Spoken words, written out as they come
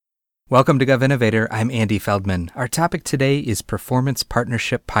Welcome to GovInnovator. I'm Andy Feldman. Our topic today is Performance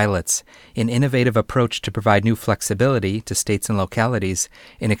Partnership Pilots, an innovative approach to provide new flexibility to states and localities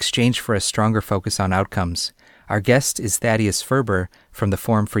in exchange for a stronger focus on outcomes. Our guest is Thaddeus Ferber from the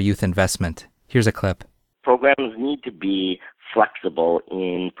Forum for Youth Investment. Here's a clip. Programs need to be flexible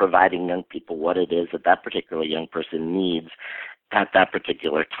in providing young people what it is that that particular young person needs at that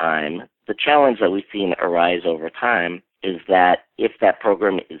particular time. The challenge that we've seen arise over time is that if that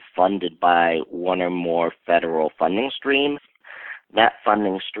program is funded by one or more federal funding streams, that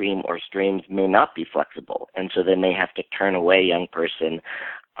funding stream or streams may not be flexible. And so they may have to turn away a young person,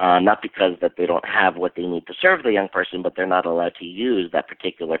 not because that they don't have what they need to serve the young person, but they're not allowed to use that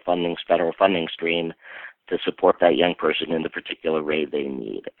particular federal funding stream to support that young person in the particular way they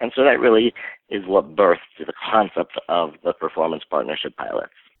need. And so that really is what birthed the concept of the Performance Partnership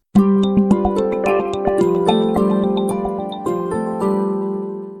Pilots.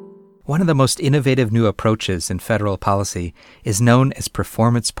 One of the most innovative new approaches in federal policy is known as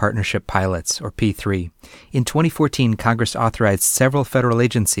Performance Partnership Pilots, or P3. In 2014, Congress authorized several federal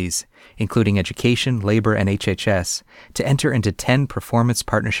agencies, including Education, Labor, and HHS, to enter into 10 performance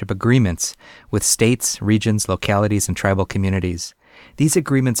partnership agreements with states, regions, localities, and tribal communities. These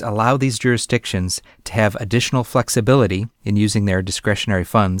agreements allow these jurisdictions to have additional flexibility in using their discretionary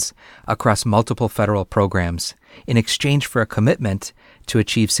funds across multiple federal programs in exchange for a commitment to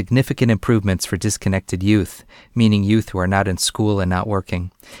achieve significant improvements for disconnected youth, meaning youth who are not in school and not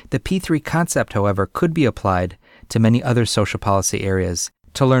working. The P3 concept, however, could be applied to many other social policy areas.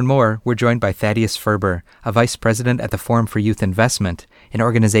 To learn more, we're joined by Thaddeus Ferber, a vice president at the Forum for Youth Investment, an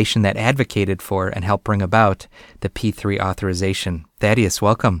organization that advocated for and helped bring about the P3 authorization. Thaddeus,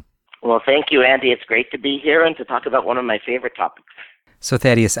 welcome. Well, thank you, Andy. It's great to be here and to talk about one of my favorite topics. So,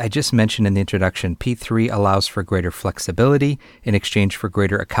 Thaddeus, I just mentioned in the introduction, P3 allows for greater flexibility in exchange for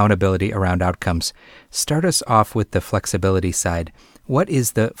greater accountability around outcomes. Start us off with the flexibility side. What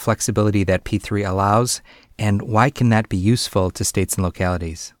is the flexibility that P3 allows, and why can that be useful to states and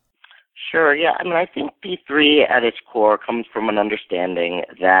localities? Sure, yeah. I think P3 at its core comes from an understanding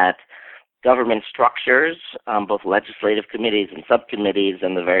that government structures, both legislative committees and subcommittees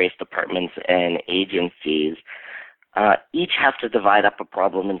and the various departments and agencies, each have to divide up a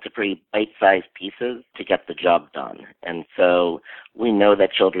problem into pretty bite-sized pieces to get the job done. And so we know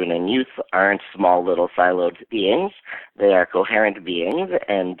that children and youth aren't small little siloed beings. They are coherent beings,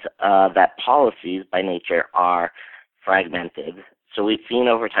 and that policies by nature are fragmented. So we've seen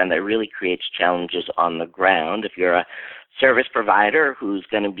over time that really creates challenges on the ground. If you're a service provider who's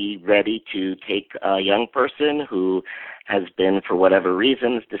going to be ready to take a young person who has been, for whatever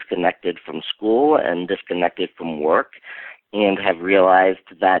reasons, disconnected from school and disconnected from work, and have realized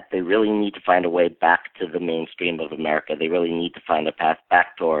that they really need to find a way back to the mainstream of America. They really need to find a path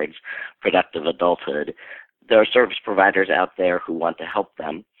back towards productive adulthood. There are service providers out there who want to help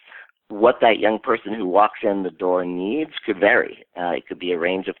them. What that young person who walks in the door needs could vary. It could be a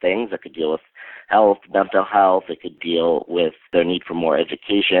range of things. It could deal with health, mental health. It could deal with their need for more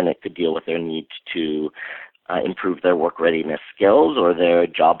education. It could deal with their need to improve their work readiness skills or their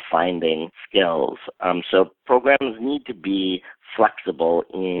job finding skills. So programs need to be flexible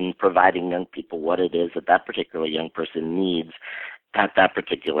in providing young people what it is that that particular young person needs at that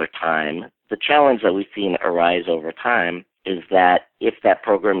particular time. The challenge that we've seen arise over time is that if that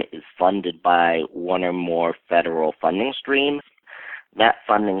program is funded by one or more federal funding streams, that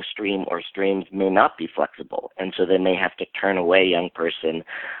funding stream or streams may not be flexible. And so they may have to turn away a young person,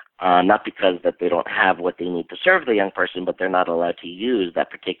 not because that they don't have what they need to serve the young person, but they're not allowed to use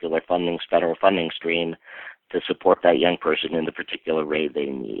that particular federal funding stream to support that young person in the particular way they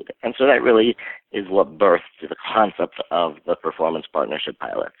need. And so that really is what birthed the concept of the Performance Partnership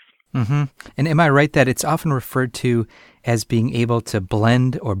Pilots. Mm-hmm. And am I right that it's often referred to as being able to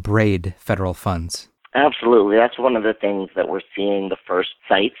blend or braid federal funds? Absolutely. That's one of the things that we're seeing the first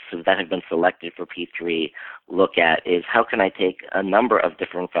sites that have been selected for P3 look at is how can I take a number of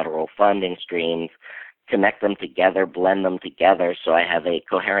different federal funding streams, connect them together, blend them together so I have a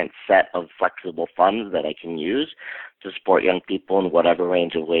coherent set of flexible funds that I can use to support young people in whatever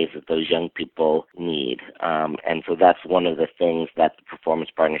range of ways that those young people need. And so that's one of the things that the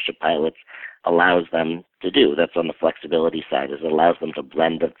Performance Partnership Pilots allows them to do. That's on the flexibility side, is it allows them to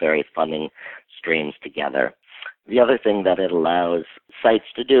blend the various funding streams together. The other thing that it allows sites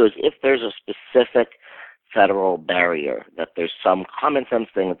to do is if there's a specific federal barrier, that there's some common sense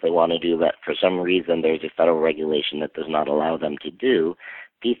thing that they want to do that for some reason there's a federal regulation that does not allow them to do,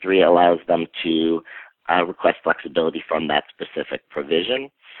 P3 allows them to request flexibility from that specific provision.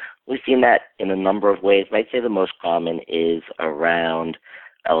 We've seen that in a number of ways. I'd say the most common is around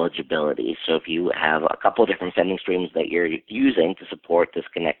eligibility. So if you have a couple of different funding streams that you're using to support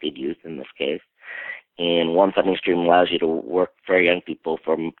disconnected youth in this case, and one funding stream allows you to work for young people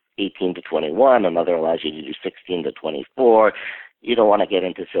from 18 to 21, another allows you to do 16 to 24. You don't want to get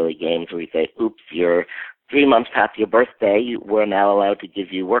into silly games where you say, oops, you're 3 months past your birthday, we're now allowed to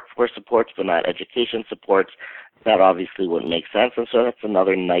give you workforce supports but not education supports. That obviously wouldn't make sense. And so that's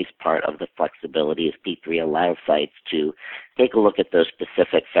another nice part of the flexibility is P3 allows sites to take a look at those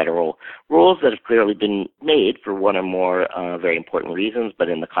specific federal rules that have clearly been made for one or more very important reasons, but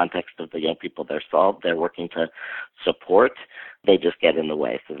in the context of the young people they're working to support, they just get in the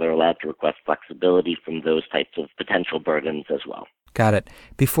way. So they're allowed to request flexibility from those types of potential burdens as well. Got it.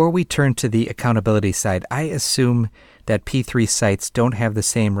 Before we turn to the accountability side, I assume that P3 sites don't have the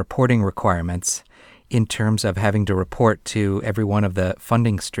same reporting requirements in terms of having to report to every one of the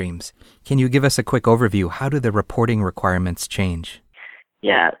funding streams. Can you give us a quick overview? How do the reporting requirements change?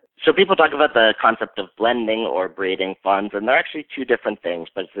 Yeah. So people talk about the concept of blending or braiding funds, and they're actually two different things,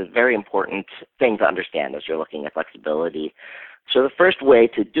 but it's a very important thing to understand as you're looking at flexibility. So the first way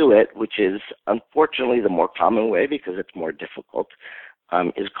to do it, which is unfortunately the more common way because it's more difficult,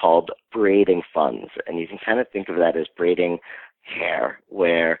 is called braiding funds. And you can kind of think of that as braiding hair,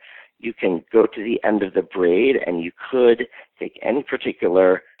 where you can go to the end of the braid and you could take any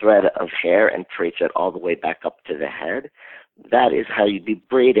particular thread of hair and trace it all the way back up to the head. That is how you'd be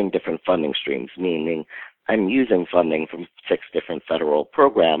braiding different funding streams, meaning I'm using funding from 6 different federal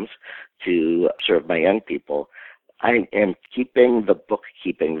programs to serve my young people. I am keeping the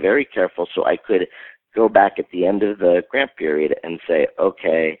bookkeeping very careful so I could go back at the end of the grant period and say,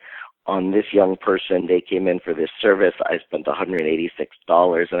 okay, on this young person, they came in for this service, I spent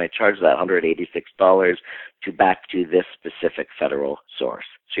 $186, and I charged that $186 back to this specific federal source.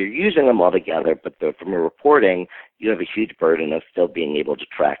 So you're using them all together, but from a reporting, you have a huge burden of still being able to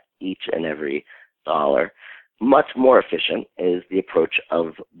track each and every dollar. Much more efficient is the approach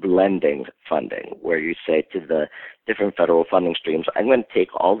of blending funding, where you say to the different federal funding streams, I'm going to take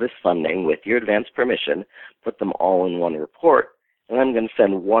all this funding with your advance permission, put them all in one report, and I'm going to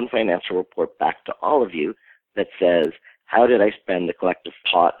send one financial report back to all of you that says, how did I spend the collective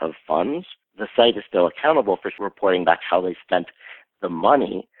pot of funds? The site is still accountable for reporting back how they spent the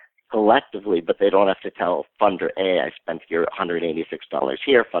money collectively, but they don't have to tell funder A, I spent your $186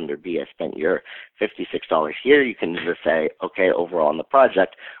 here, funder B, I spent your $56 here. You can just say, okay, overall on the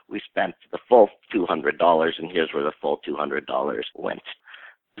project, we spent the full $200, and here's where the full $200 went.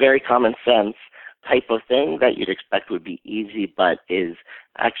 Very common sense type of thing that you'd expect would be easy, but is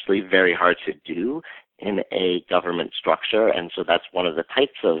actually very hard to do in a government structure. And so that's one of the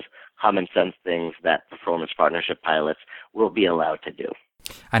types of common sense things that performance partnership pilots will be allowed to do.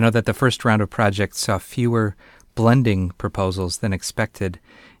 I know that the first round of projects saw fewer blending proposals than expected.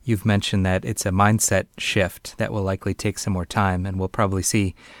 You've mentioned that it's a mindset shift that will likely take some more time, and we'll probably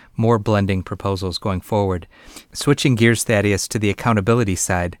see more blending proposals going forward. Switching gears, Thaddeus, to the accountability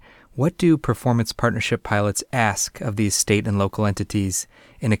side, what do performance partnership pilots ask of these state and local entities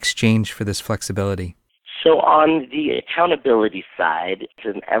in exchange for this flexibility? So on the accountability side, it's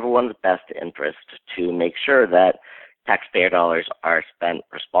in everyone's best interest to make sure that taxpayer dollars are spent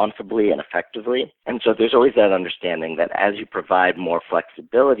responsibly and effectively. And so there's always that understanding that as you provide more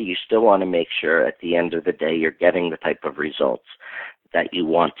flexibility, you still want to make sure at the end of the day you're getting the type of results that you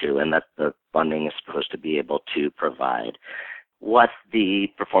want to and that the funding is supposed to be able to provide. What the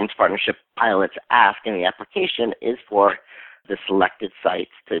performance partnership pilots ask in the application is for the selected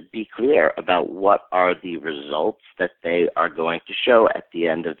sites to be clear about what are the results that they are going to show at the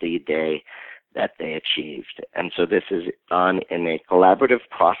end of the day that they achieved. And so this is done in a collaborative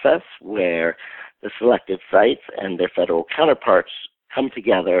process where the selected sites and their federal counterparts come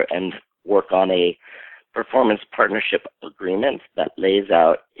together and work on a performance partnership agreement that lays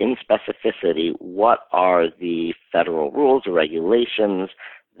out in specificity what are the federal rules or regulations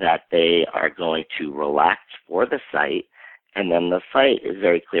that they are going to relax for the site. And then the site is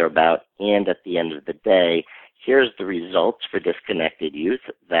very clear about, and at the end of the day, here's the results for disconnected youth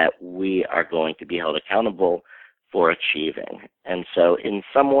that we are going to be held accountable for achieving. And so in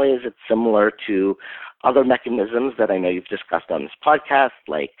some ways, it's similar to other mechanisms that I know you've discussed on this podcast,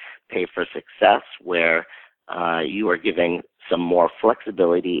 like Pay for Success, where you are giving some more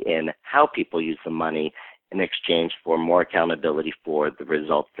flexibility in how people use the money in exchange for more accountability for the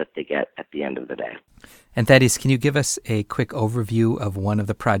results that they get at the end of the day. And Thaddeus, can you give us a quick overview of one of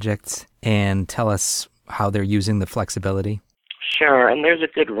the projects and tell us how they're using the flexibility? Sure, and there's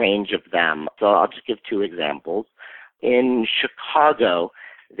a good range of them. So I'll just give 2 examples. In Chicago,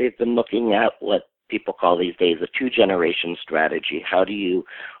 they've been looking at what people call these days a two-generation strategy. How do you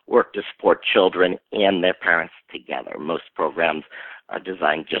work to support children and their parents together? Most programs are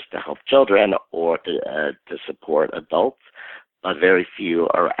designed just to help children or to support adults, but very few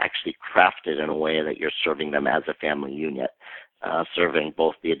are actually crafted in a way that you're serving them as a family unit, serving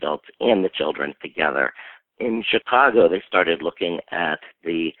both the adults and the children together. In Chicago, they started looking at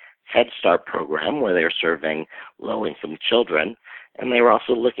the Head Start program where they're serving low-income children, and they were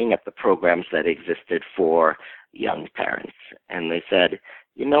also looking at the programs that existed for young parents. And they said,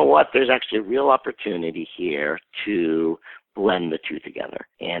 you know what, there's actually a real opportunity here to blend the two together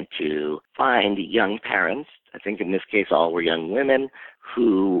and to find young parents, I think in this case all were young women,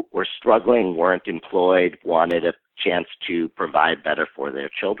 who were struggling, weren't employed, wanted a chance to provide better for their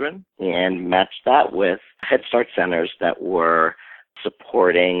children, and match that with Head Start centers that were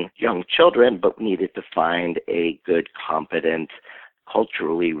supporting young children but needed to find a good, competent,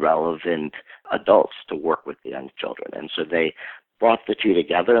 culturally relevant adults to work with the young children. And so they brought the two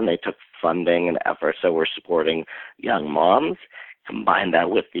together, and they took funding and efforts that were supporting young moms, combined that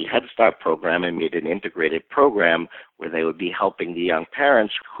with the Head Start program, and made an integrated program where they would be helping the young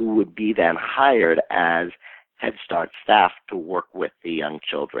parents who would be then hired as Head Start staff to work with the young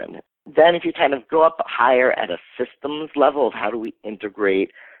children. Then if you kind of go up higher at a systems level of how do we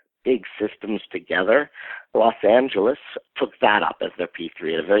integrate big systems together, Los Angeles took that up as their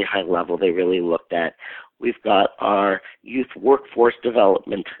P3 at a very high level. They really looked at, we've got our youth workforce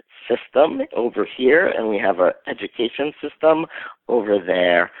development system over here, and we have our education system over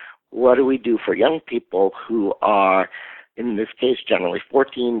there. What do we do for young people who are, in this case, generally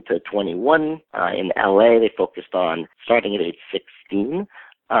 14 to 21? In LA, they focused on starting at age 16.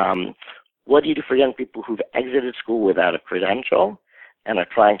 What do you do for young people who've exited school without a credential and are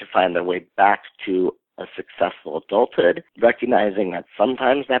trying to find their way back to a successful adulthood, recognizing that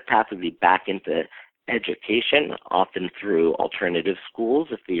sometimes that path would be back into education, often through alternative schools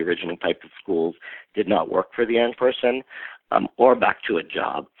if the original type of schools did not work for the young person, or back to a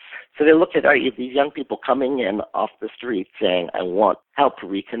job. So they look at these young people coming in off the street saying, I want help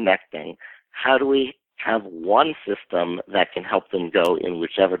reconnecting. How do we have one system that can help them go in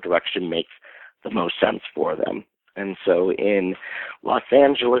whichever direction makes the most sense for them? And so in Los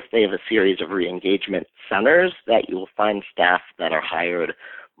Angeles, they have a series of re-engagement centers that you will find staff that are hired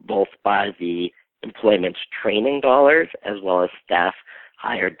both by the employment training dollars as well as staff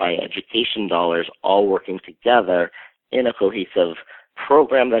hired by education dollars, all working together in a cohesive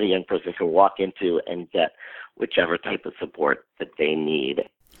program that a young person can walk into and get whichever type of support that they need.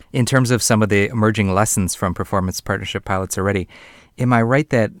 In terms of some of the emerging lessons from performance partnership pilots already, am I right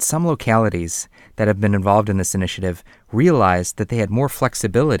that some localities that have been involved in this initiative realized that they had more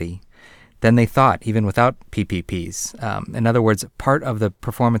flexibility than they thought, even without PPPs? In other words, part of the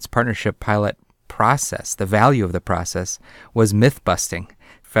performance partnership pilot process, the value of the process, was myth-busting.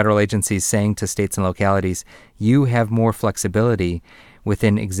 Federal agencies saying to states and localities, you have more flexibility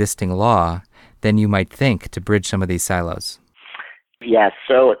within existing law than you might think to bridge some of these silos. Yes,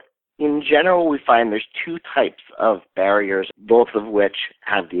 so in general, we find there's two types of barriers, both of which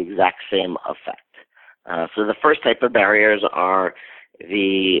have the exact same effect. So the first type of barriers are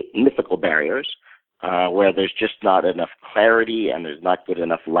the mythical barriers, where there's just not enough clarity and there's not good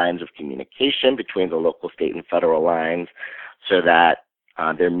enough lines of communication between the local, state, and federal lines, so that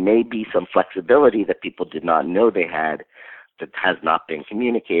there may be some flexibility that people did not know they had that has not been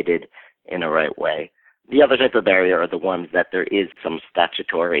communicated in a right way. The other type of barrier are the ones that there is some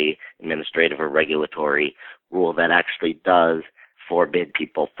statutory, administrative, or regulatory rule that actually does forbid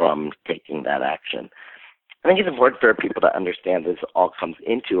people from taking that action. I think it's important for people to understand this all comes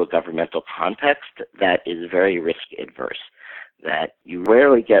into a governmental context that is very risk-adverse, that you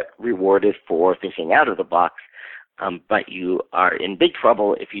rarely get rewarded for thinking out of the box, but you are in big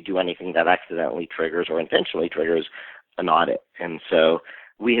trouble if you do anything that accidentally triggers or intentionally triggers an audit. And so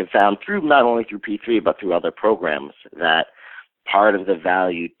we have found through, not only through P3, but through other programs, that part of the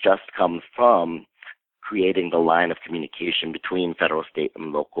value just comes from creating the line of communication between federal, state,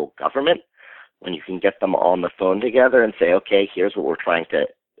 and local government. When you can get them all on the phone together and say, okay, here's what we're trying to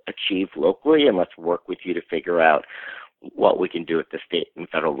achieve locally, and let's work with you to figure out what we can do at the state and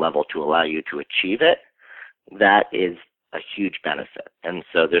federal level to allow you to achieve it, that is a huge benefit. And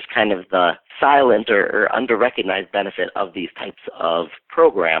so there's kind of the silent or under-recognized benefit of these types of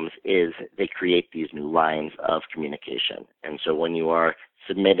programs is they create these new lines of communication. And so when you are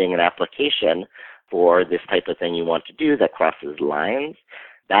submitting an application for this type of thing you want to do that crosses lines,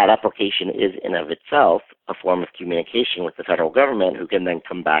 that application is in of itself a form of communication with the federal government, who can then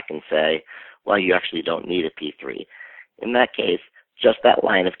come back and say, well, you actually don't need a P3. In that case, just that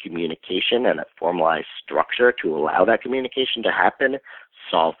line of communication and that formalized structure to allow that communication to happen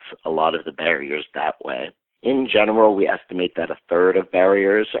solves a lot of the barriers that way. In general, we estimate that a third of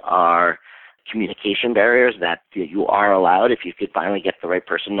barriers are communication barriers, that you are allowed, if you could finally get the right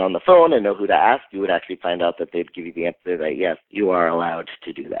person on the phone and know who to ask, you would actually find out that they'd give you the answer that, yes, you are allowed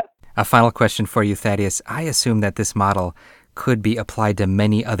to do that. A final question for you, Thaddeus. I assume that this model could be applied to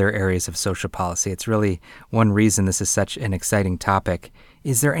many other areas of social policy. It's really one reason this is such an exciting topic.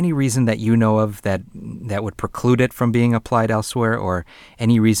 Is there any reason that you know of that would preclude it from being applied elsewhere, or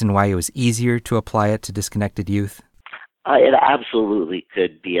any reason why it was easier to apply it to disconnected youth? It absolutely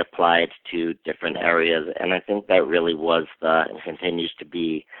could be applied to different areas, and I think that really was and continues to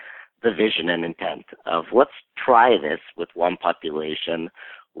be the vision and intent of, let's try this with one population,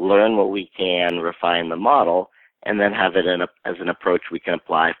 learn what we can, refine the model, and then have it as an approach we can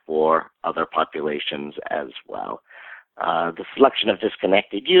apply for other populations as well. The selection of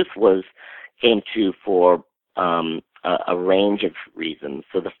disconnected youth came to for a range of reasons.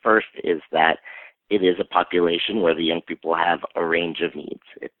 So the first is that it is a population where the young people have a range of needs.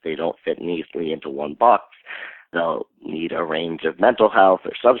 If they don't fit neatly into one box, they'll need a range of mental health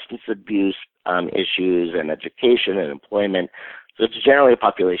or substance abuse issues and education and employment. So it's generally a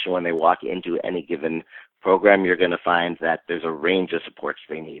population when they walk into any given program, you're going to find that there's a range of supports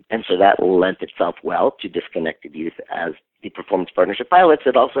they need. And so that lent itself well to disconnected youth as the performance partnership pilots.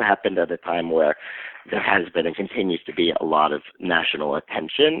 It also happened at a time where there has been and continues to be a lot of national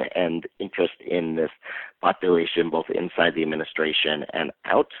attention and interest in this population, both inside the administration and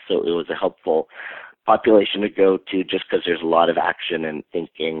out. So it was a helpful population to go to just because there's a lot of action and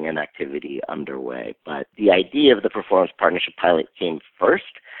thinking and activity underway. But the idea of the performance partnership pilot came first,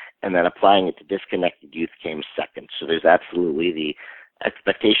 and then applying it to disconnected youth came second. So there's absolutely the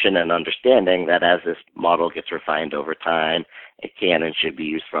expectation and understanding that as this model gets refined over time, it can and should be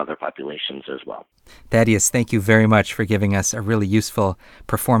used for other populations as well. Thaddeus, thank you very much for giving us a really useful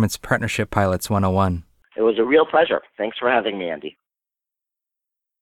Performance Partnership Pilots 101. It was a real pleasure. Thanks for having me, Andy.